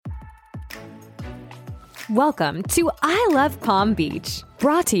Welcome to I Love Palm Beach,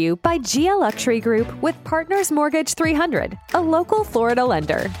 brought to you by Gia Luxury Group with Partners Mortgage 300, a local Florida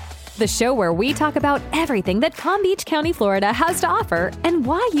lender. The show where we talk about everything that Palm Beach County, Florida has to offer and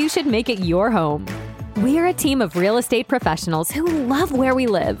why you should make it your home. We're a team of real estate professionals who love where we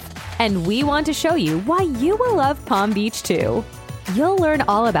live, and we want to show you why you will love Palm Beach too. You'll learn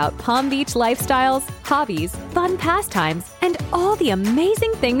all about Palm Beach lifestyles, hobbies, fun pastimes, and all the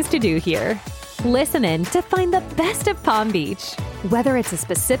amazing things to do here. Listen in to find the best of Palm Beach. Whether it's a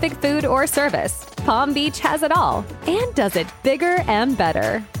specific food or service, Palm Beach has it all and does it bigger and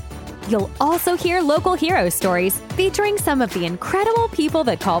better. You'll also hear local hero stories featuring some of the incredible people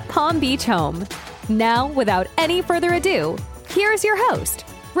that call Palm Beach home. Now, without any further ado, here's your host,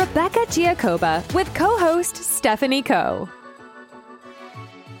 Rebecca Giacobbe, with co-host Stephanie Coe.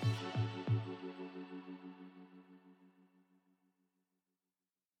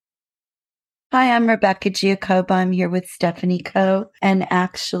 Hi, I'm Rebecca Giacobbe. I'm here with Stephanie Coe and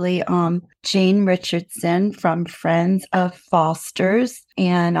actually Jane Richardson from Friends of Fosters.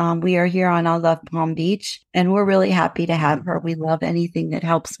 And we are here on I Love Palm Beach, and we're really happy to have her. We love anything that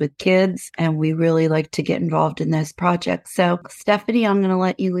helps with kids, and we really like to get involved in those projects. So, Stephanie, I'm going to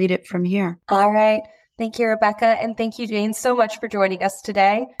let you lead it from here. All right. Thank you, Rebecca, and thank you, Jane, so much for joining us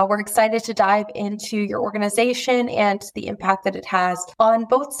today. We're excited to dive into your organization and the impact that it has on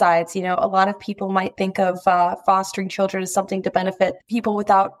both sides. You know, a lot of people might think of fostering children as something to benefit people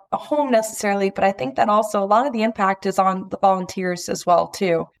without a home necessarily, but I think that also a lot of the impact is on the volunteers as well,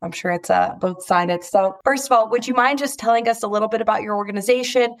 too. I'm sure it's both-sided. So first of all, would you mind just telling us a little bit about your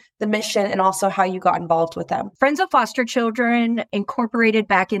organization, the mission, and also how you got involved with them? Friends of Foster Children incorporated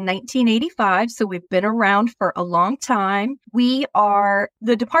back in 1985, so we've been around for a long time. We are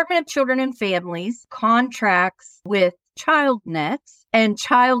the Department of Children and Families contracts with ChildNet, and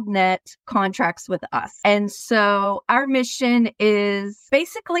ChildNet contracts with us. And so our mission is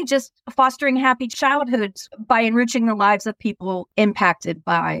basically just fostering happy childhoods by enriching the lives of people impacted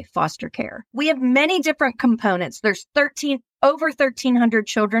by foster care. We have many different components. There's over 1,300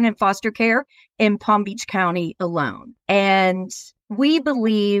 children in foster care in Palm Beach County alone. And we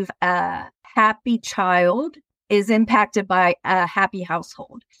believe a happy child is impacted by a happy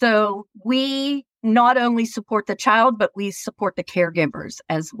household. So we not only support the child, but we support the caregivers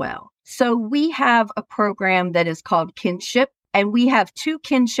as well. So we have a program that is called Kinship, and we have 2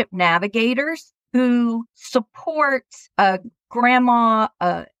 kinship navigators who support a grandma,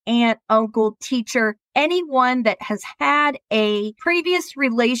 a aunt, uncle, teacher, anyone that has had a previous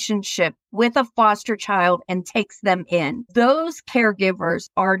relationship with a foster child and takes them in. Those caregivers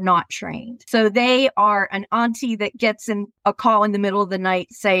are not trained. So they are an auntie that gets in a call in the middle of the night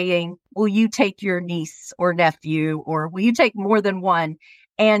saying, will you take your niece or nephew, or will you take more than one?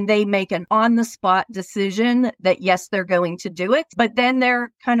 And they make an on-the-spot decision that, yes, they're going to do it. But then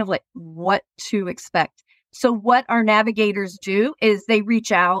they're kind of like, what to expect? So what our navigators do is they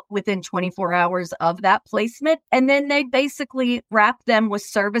reach out within 24 hours of that placement, and then they basically wrap them with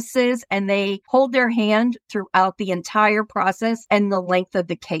services, and they hold their hand throughout the entire process and the length of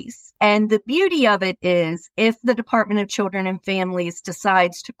the case. And the beauty of it is, if the Department of Children and Families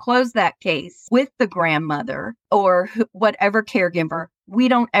decides to close that case with the grandmother or whatever caregiver, we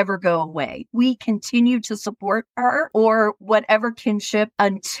don't ever go away. We continue to support her or whatever kinship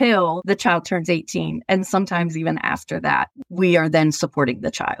until the child turns 18. And sometimes even after that, we are then supporting the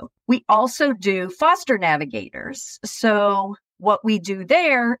child. We also do foster navigators. So what we do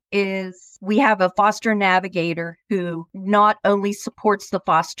there is we have a foster navigator who not only supports the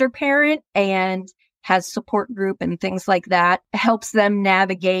foster parent and has support group and things like that, helps them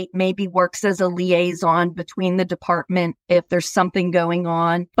navigate, maybe works as a liaison between the department if there's something going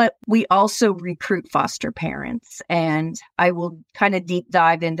on. But we also recruit foster parents, and I will kind of deep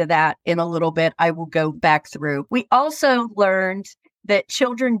dive into that in a little bit. I will go back through. We also learned that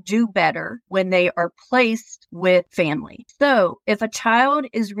children do better when they are placed with family. So if a child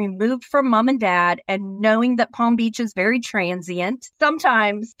is removed from mom and dad, and knowing that Palm Beach is very transient,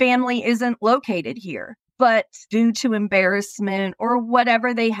 sometimes family isn't located here. But due to embarrassment or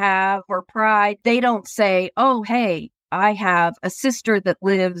whatever they have or pride, they don't say, oh, hey, I have a sister that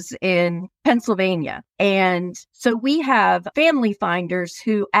lives in Pennsylvania. And so we have family finders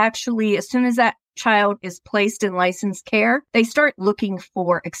who actually, as soon as that child is placed in licensed care, they start looking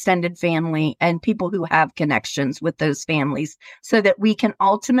for extended family and people who have connections with those families so that we can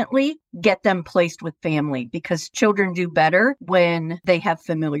ultimately get them placed with family, because children do better when they have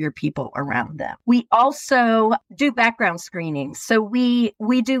familiar people around them. We also do background screening. So we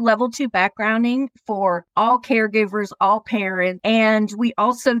do level 2 backgrounding for all caregivers, all parents, and we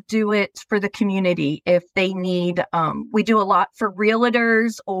also do it for the community if they need. We do a lot for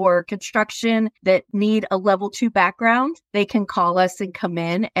realtors or construction that need a level 2 background. They can call us and come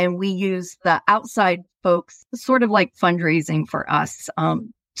in, and we use the outside folks, sort of like fundraising for us,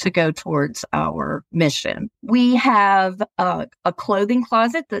 to go towards our mission. We have a clothing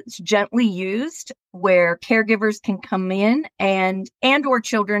closet that's gently used where caregivers can come in and or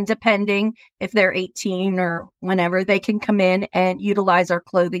children, depending if they're 18 or whenever, they can come in and utilize our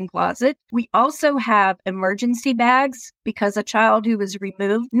clothing closet. We also have emergency bags because a child who is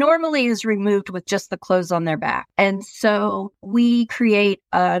removed normally is removed with just the clothes on their back. And so we create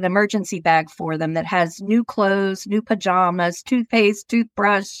an emergency bag for them that has new clothes, new pajamas, toothpaste,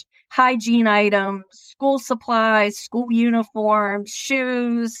 toothbrush, hygiene items, school supplies, school uniforms,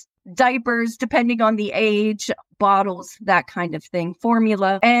 shoes, diapers, depending on the age, bottles, that kind of thing,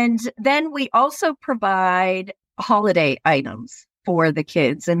 formula. And then we also provide holiday items for the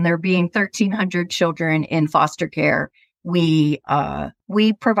kids, and there being 1,300 children in foster care. We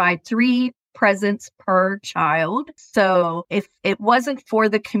provide 3 presents per child. So if it wasn't for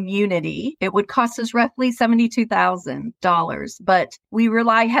the community, it would cost us roughly $72,000. But we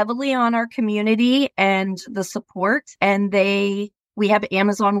rely heavily on our community and the support, and we have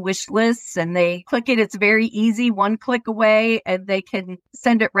Amazon wish lists, and they click it. It's very easy, 1 click away, and they can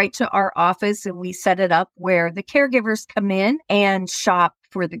send it right to our office, and we set it up where the caregivers come in and shop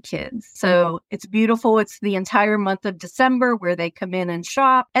for the kids. So it's beautiful. It's the entire month of December where they come in and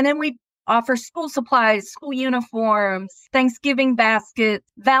shop. And then we offer school supplies, school uniforms, Thanksgiving baskets,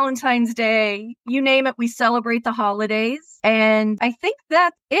 Valentine's Day, you name it. We celebrate the holidays. And I think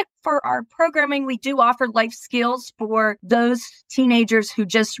that's it for our programming. We do offer life skills for those teenagers who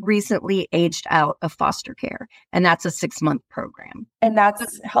just recently aged out of foster care. And that's a 6-month program. And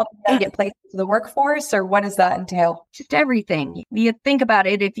that's helping them get placed into the workforce, or what does that entail? Just everything. You think about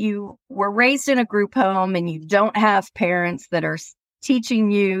it. If you were raised in a group home and you don't have parents that are teaching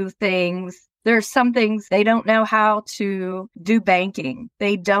you things, there's some things they don't know how to do banking.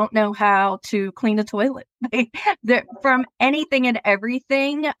 They don't know how to clean a toilet. They're from anything and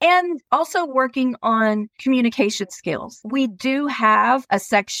everything. And also working on communication skills. We do have a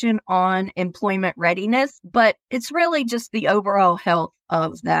section on employment readiness, but it's really just the overall health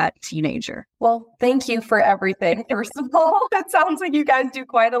of that teenager. Well, thank you for everything. First of all, it sounds like you guys do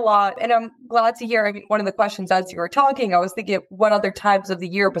quite a lot. And I'm glad to hear. I mean, one of the questions as you were talking, I was thinking of what other times of the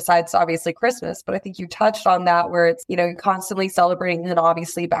year besides obviously Christmas, but I think you touched on that where it's, you're constantly celebrating, and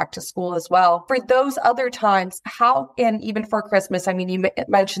obviously back to school as well. For those other times, how, and even for Christmas, I mean, you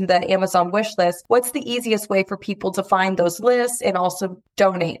mentioned the Amazon wish list. What's the easiest way for people to find those lists and also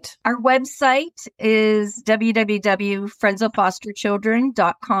donate? Our website is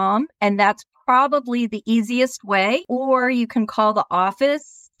www.friendsoffosterchildren.com, and that's probably the easiest way. Or you can call the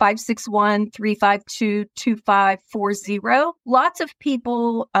office, 561-352-2540. Lots of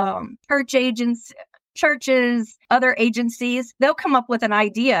people, churches, other agencies, they'll come up with an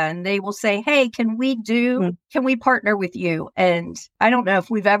idea and they will say, hey, can we partner with you? And I don't know if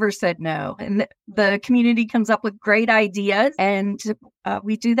we've ever said no. And the community comes up with great ideas, and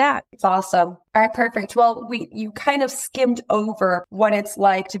we do that. It's awesome. All right, perfect. Well, you kind of skimmed over what it's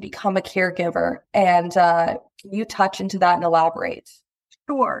like to become a caregiver, and you touch into that and elaborate.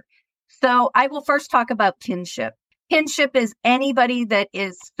 Sure. So I will first talk about kinship. Kinship is anybody that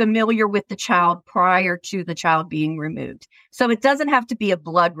is familiar with the child prior to the child being removed. So it doesn't have to be a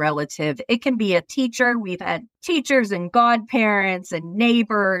blood relative. It can be a teacher. We've had teachers and godparents and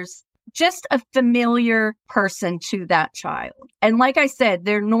neighbors, just a familiar person to that child. And like I said,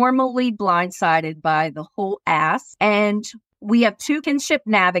 they're normally blindsided by the whole ask. And we have 2 kinship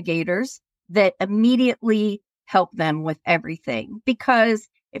navigators that immediately help them with everything, because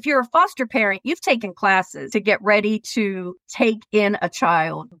if you're a foster parent, you've taken classes to get ready to take in a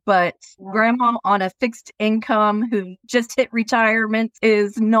child, but grandma on a fixed income who just hit retirement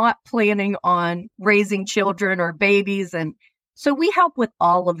is not planning on raising children or babies. And so we help with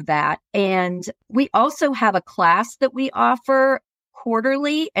all of that. And we also have a class that we offer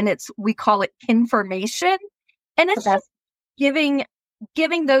quarterly, and we call it Kinformation. And it's just giving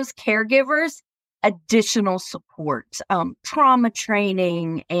those caregivers additional support, trauma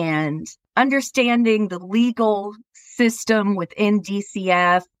training, and understanding the legal system within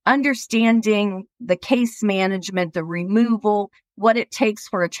DCF, understanding the case management, the removal, what it takes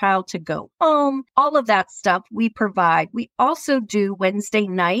for a child to go home, all of that stuff we provide. We also do Wednesday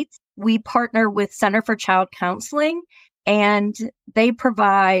nights. We partner with Center for Child Counseling, and they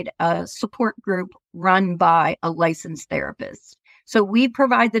provide a support group run by a licensed therapist. So we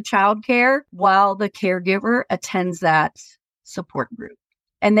provide the childcare while the caregiver attends that support group.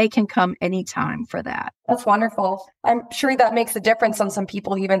 And they can come anytime for that. That's wonderful. I'm sure that makes a difference on some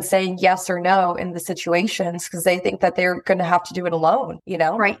people even saying yes or no in the situations because they think that they're going to have to do it alone, you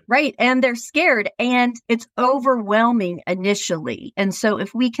know? Right. And they're scared and it's overwhelming initially. And so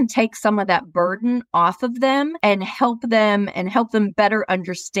if we can take some of that burden off of them and help them better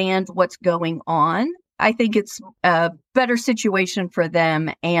understand what's going on, I think it's a better situation for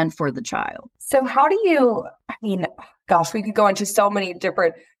them and for the child. So how do you, gosh, we could go into so many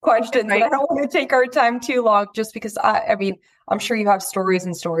different questions, right? But I don't want to take our time too long just because I'm sure you have stories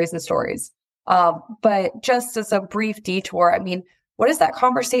and stories and stories. But just as a brief detour, what is that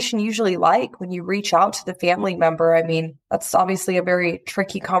conversation usually like when you reach out to the family member? That's obviously a very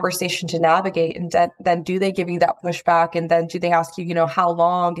tricky conversation to navigate. And then do they give you that pushback? And then do they ask you, how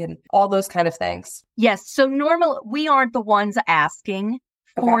long and all those kind of things? Yes. So normally we aren't the ones asking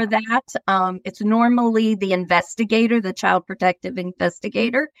for that. It's normally the investigator, the child protective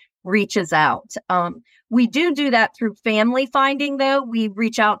investigator reaches out. We do that through family finding, though. We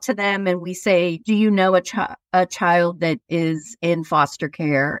reach out to them and we say, do you know a child that is in foster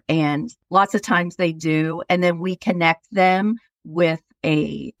care? And lots of times they do. And then we connect them with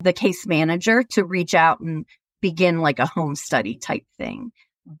the case manager to reach out and begin like a home study type thing.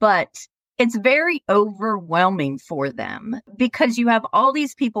 But it's very overwhelming for them because you have all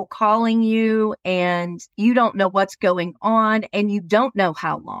these people calling you and you don't know what's going on and you don't know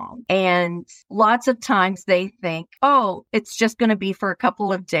how long. And lots of times they think, oh, it's just going to be for a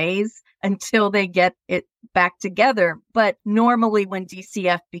couple of days until they get it back together. But normally when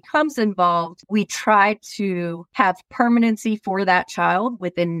DCF becomes involved, we try to have permanency for that child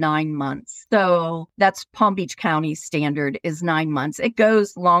within 9 months. So that's Palm Beach County standard is 9 months. It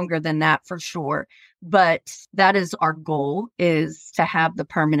goes longer than that for sure. But that is our goal, is to have the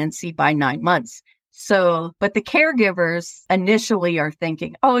permanency by 9 months. So, but the caregivers initially are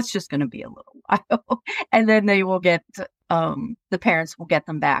thinking, oh, it's just going to be a little while. And then they will get the parents will get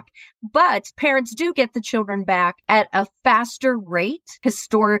them back. But parents do get the children back at a faster rate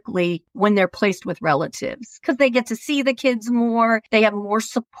historically when they're placed with relatives because they get to see the kids more. They have more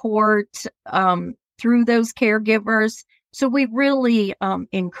support through those caregivers. So we really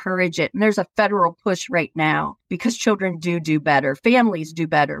encourage it. And there's a federal push right now because children do better. Families do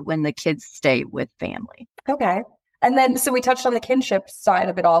better when the kids stay with family. Okay. And then, so we touched on the kinship side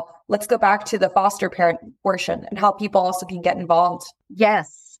of it all. Let's go back to the foster parent portion and how people also can get involved.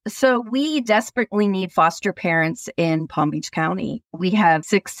 Yes. So we desperately need foster parents in Palm Beach County. We have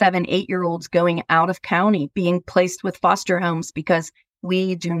 6, 7, 8-year-olds going out of county, being placed with foster homes because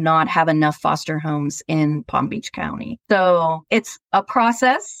we do not have enough foster homes in Palm Beach County. So it's a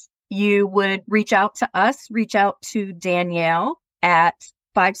process. You would reach out to us, reach out to Danielle at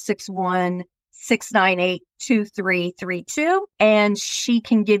 561-698-2332, and she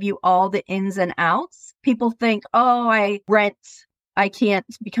can give you all the ins and outs. People think, oh, I rent, I can't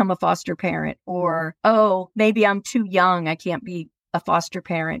become a foster parent, or, oh, maybe I'm too young, I can't be a foster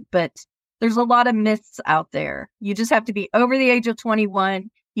parent. But there's a lot of myths out there. You just have to be over the age of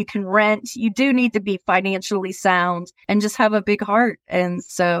 21. You can rent. You do need to be financially sound and just have a big heart. And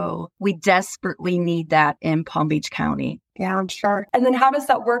so we desperately need that in Palm Beach County. Yeah, I'm sure. And then how does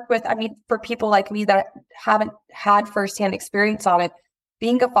that work with, for people like me that haven't had firsthand experience on it,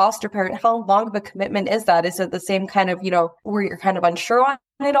 being a foster parent, how long of a commitment is that? Is it the same kind of, where you're kind of unsure on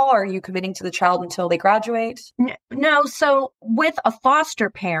it all? Or are you committing to the child until they graduate? No. So with a foster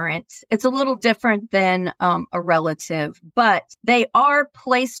parent, it's a little different than a relative, but they are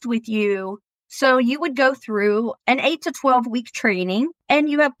placed with you. So you would go through an 8 to 12 week training and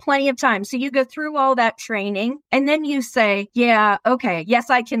you have plenty of time. So you go through all that training and then you say, yeah, okay, yes,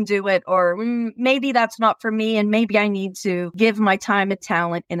 I can do it. Or maybe that's not for me. And maybe I need to give my time and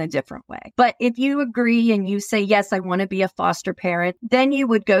talent in a different way. But if you agree and you say, yes, I want to be a foster parent, then you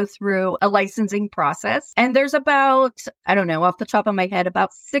would go through a licensing process. And there's about, I don't know, off the top of my head,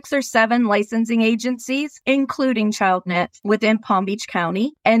 about 6 or 7 licensing agencies, including ChildNet within Palm Beach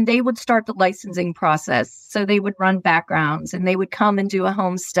County. And they would start the licensing process. So they would run backgrounds and they would come and do a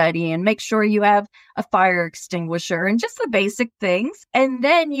home study and make sure you have a fire extinguisher and just the basic things. And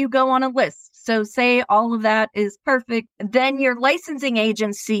then you go on a list. So say all of that is perfect. Then your licensing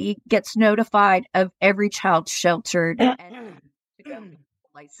agency gets notified of every child sheltered and to go to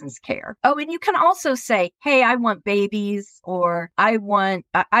licensed care. Oh, and you can also say, hey, I want babies, or I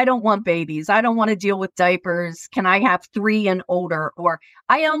don't want babies. I don't want to deal with diapers. Can I have 3 and older? Or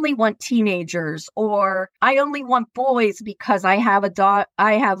I only want teenagers, or I only want boys because I have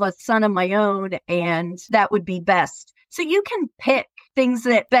a son of my own and that would be best. So you can pick things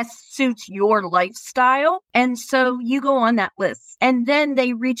that best suits your lifestyle. And so you go on that list, and then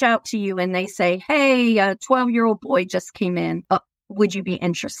they reach out to you and they say, hey, a 12-year-old boy just came in. Would you be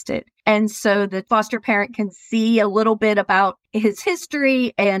interested? And so the foster parent can see a little bit about his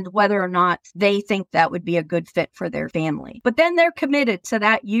history and whether or not they think that would be a good fit for their family. But then they're committed to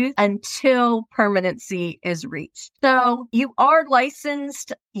that youth until permanency is reached. So you are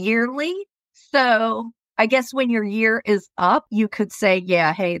licensed yearly. So I guess when your year is up, you could say,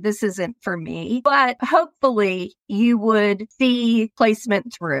 yeah, hey, this isn't for me. But hopefully you would see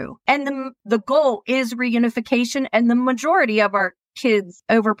placement through. And the goal is reunification. And the majority of our kids,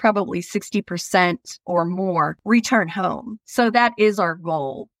 over probably 60% or more, return home. So that is our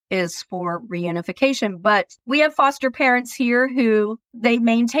goal, is for reunification. But we have foster parents here who they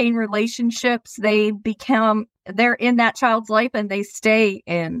maintain relationships. They're in that child's life and they stay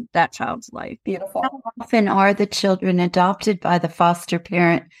in that child's life. Beautiful. How often are the children adopted by the foster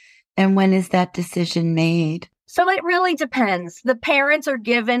parent, and when is that decision made? So it really depends. The parents are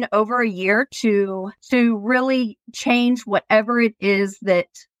given over a year to really change whatever it is that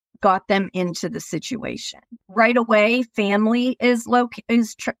got them into the situation. Right away, family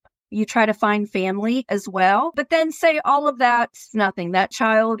you try to find family as well. But then say all of that's nothing. That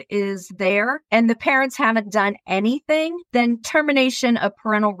child is there and the parents haven't done anything. Then termination of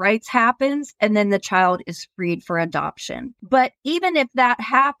parental rights happens and then the child is freed for adoption. But even if that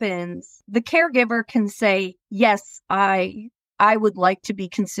happens, the caregiver can say, yes, I would like to be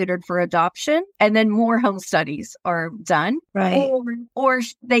considered for adoption. And then more home studies are done. Right. Or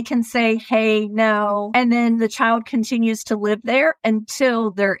they can say, hey, no. And then the child continues to live there until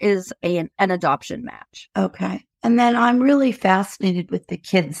there is an adoption match. Okay. And then I'm really fascinated with the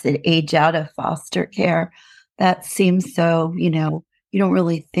kids that age out of foster care. That seems so, you don't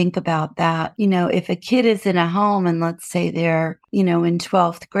really think about that. If a kid is in a home and let's say they're, in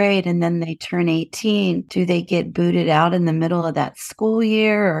 12th grade and then they turn 18, do they get booted out in the middle of that school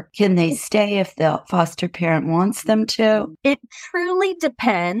year, or can they stay if the foster parent wants them to? It truly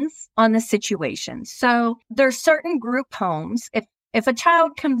depends on the situation. So there's certain group homes. If a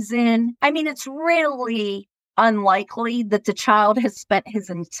child comes in, it's really unlikely that the child has spent his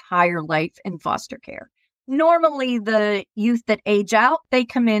entire life in foster care. Normally, the youth that age out, they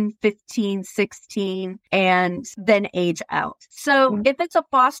come in 15, 16, and then age out. So if it's a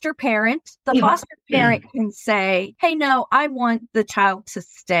foster parent, the foster parent can say, hey, no, I want the child to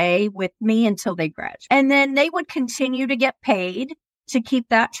stay with me until they graduate. And then they would continue to get paid to keep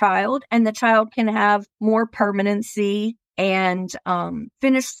that child, and the child can have more permanency and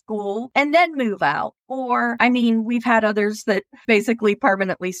finish school and then move out. Or, we've had others that basically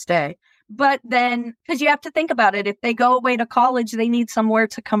permanently stay. But then, because you have to think about it, if they go away to college, they need somewhere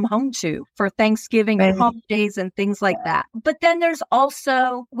to come home to for Thanksgiving and holidays and things like that. But then there's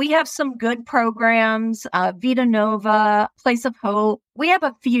also, we have some good programs, Vita Nova, Place of Hope. We have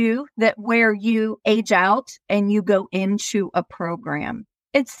a few that where you age out and you go into a program.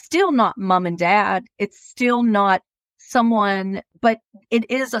 It's still not mom and dad. It's still not someone, but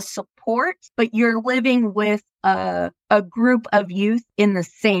it is a support, but you're living with a group of youth in the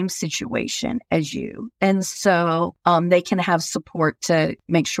same situation as you. And so they can have support to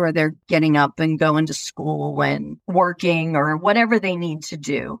make sure they're getting up and going to school and working or whatever they need to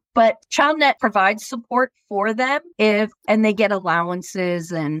do. But ChildNet provides support for them and they get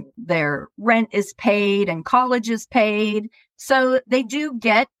allowances and their rent is paid and college is paid. So they do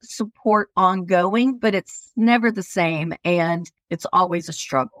get support ongoing, but it's never the same. And it's always a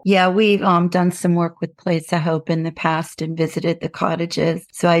struggle. Yeah, we've done some work with Place of Hope in the past and visited the cottages.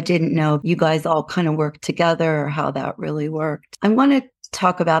 So I didn't know if you guys all kind of worked together or how that really worked. I want to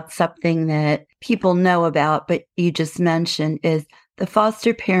talk about something that people know about, but you just mentioned is the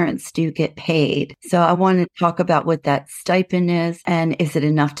foster parents do get paid. So I want to talk about what that stipend is, and is it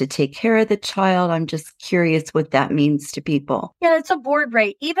enough to take care of the child? I'm just curious what that means to people. Yeah, it's a board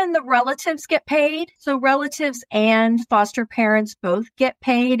rate. Even the relatives get paid. So relatives and foster parents both get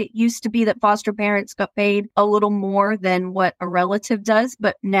paid. It used to be that foster parents got paid a little more than what a relative does,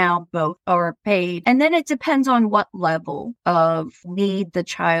 but now both are paid. And then it depends on what level of need the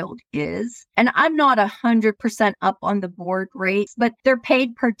child is. And I'm not 100% up on the board rates. but they're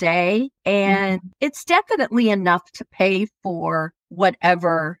paid per day. And it's definitely enough to pay for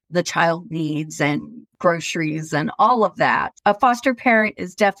whatever the child needs and groceries and all of that. A foster parent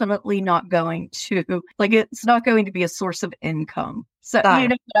is definitely not going to, it's not going to be a source of income. So you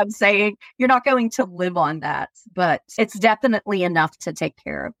know what I'm saying? You're not going to live on that, but it's definitely enough to take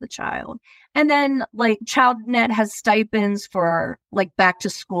care of the child. And then ChildNet has stipends for back to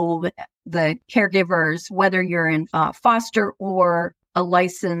school, the caregivers, whether you're in foster or a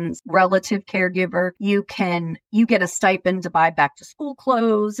licensed relative caregiver, you get a stipend to buy back to school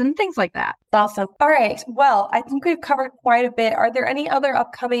clothes and things like that. Awesome. All right. Well, I think we've covered quite a bit. Are there any other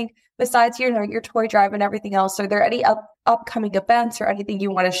upcoming, besides your toy drive and everything else, are there any upcoming events or anything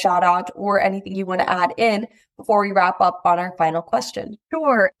you want to shout out or anything you want to add in before we wrap up on our final question?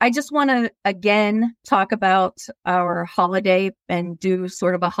 Sure. I just want to again talk about our holiday and do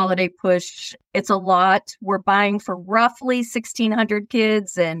sort of a holiday push. It's a lot. We're buying for roughly 1,600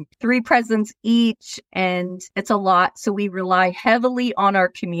 kids and 3 presents each, and it's a lot. So we rely heavily on our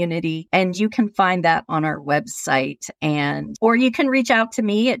community, and you can find that on our website, or you can reach out to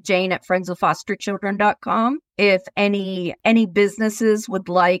me at jane@friendsoffosterchildren.com. If any businesses would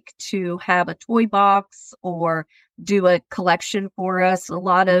like to have a toy box or do a collection for us, a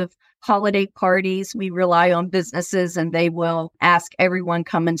lot of holiday parties, we rely on businesses and they will ask everyone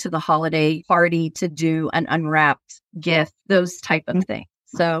coming to the holiday party to do an unwrapped gift, those type of things.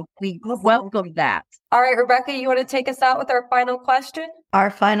 So we welcome that. All right, Rebecca, you want to take us out with our final question?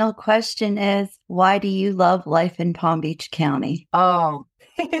 Our final question is, why do you love life in Palm Beach County? Oh,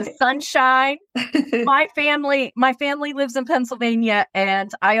 the sunshine. My family lives in Pennsylvania,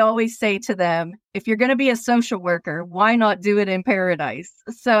 and I always say to them, if you're going to be a social worker, why not do it in paradise?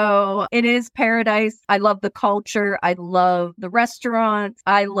 So it is paradise. I love the culture. I love the restaurants.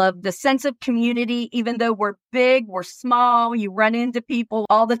 I love the sense of community. Even though we're big, we're small, you run into people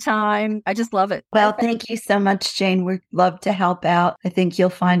all the time. I just love it. Well, thank you so much, Jane. We'd love to help out. I think you'll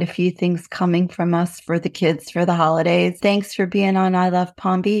find a few things coming from us for the kids for the holidays. Thanks for being on I Love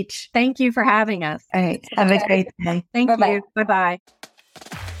Palm Beach. Thank you for having us. All right. Have a great day. Thank you. Bye-bye.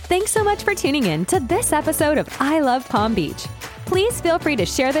 Thanks so much for tuning in to this episode of I Love Palm Beach. Please feel free to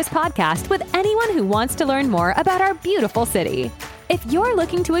share this podcast with anyone who wants to learn more about our beautiful city. If you're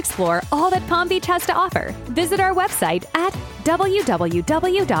looking to explore all that Palm Beach has to offer, visit our website at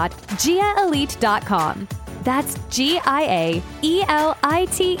www.giaelite.com. That's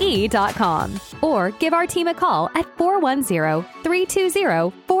GIAELITE.com. Or give our team a call at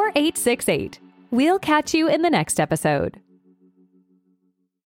 410-320-4868. We'll catch you in the next episode.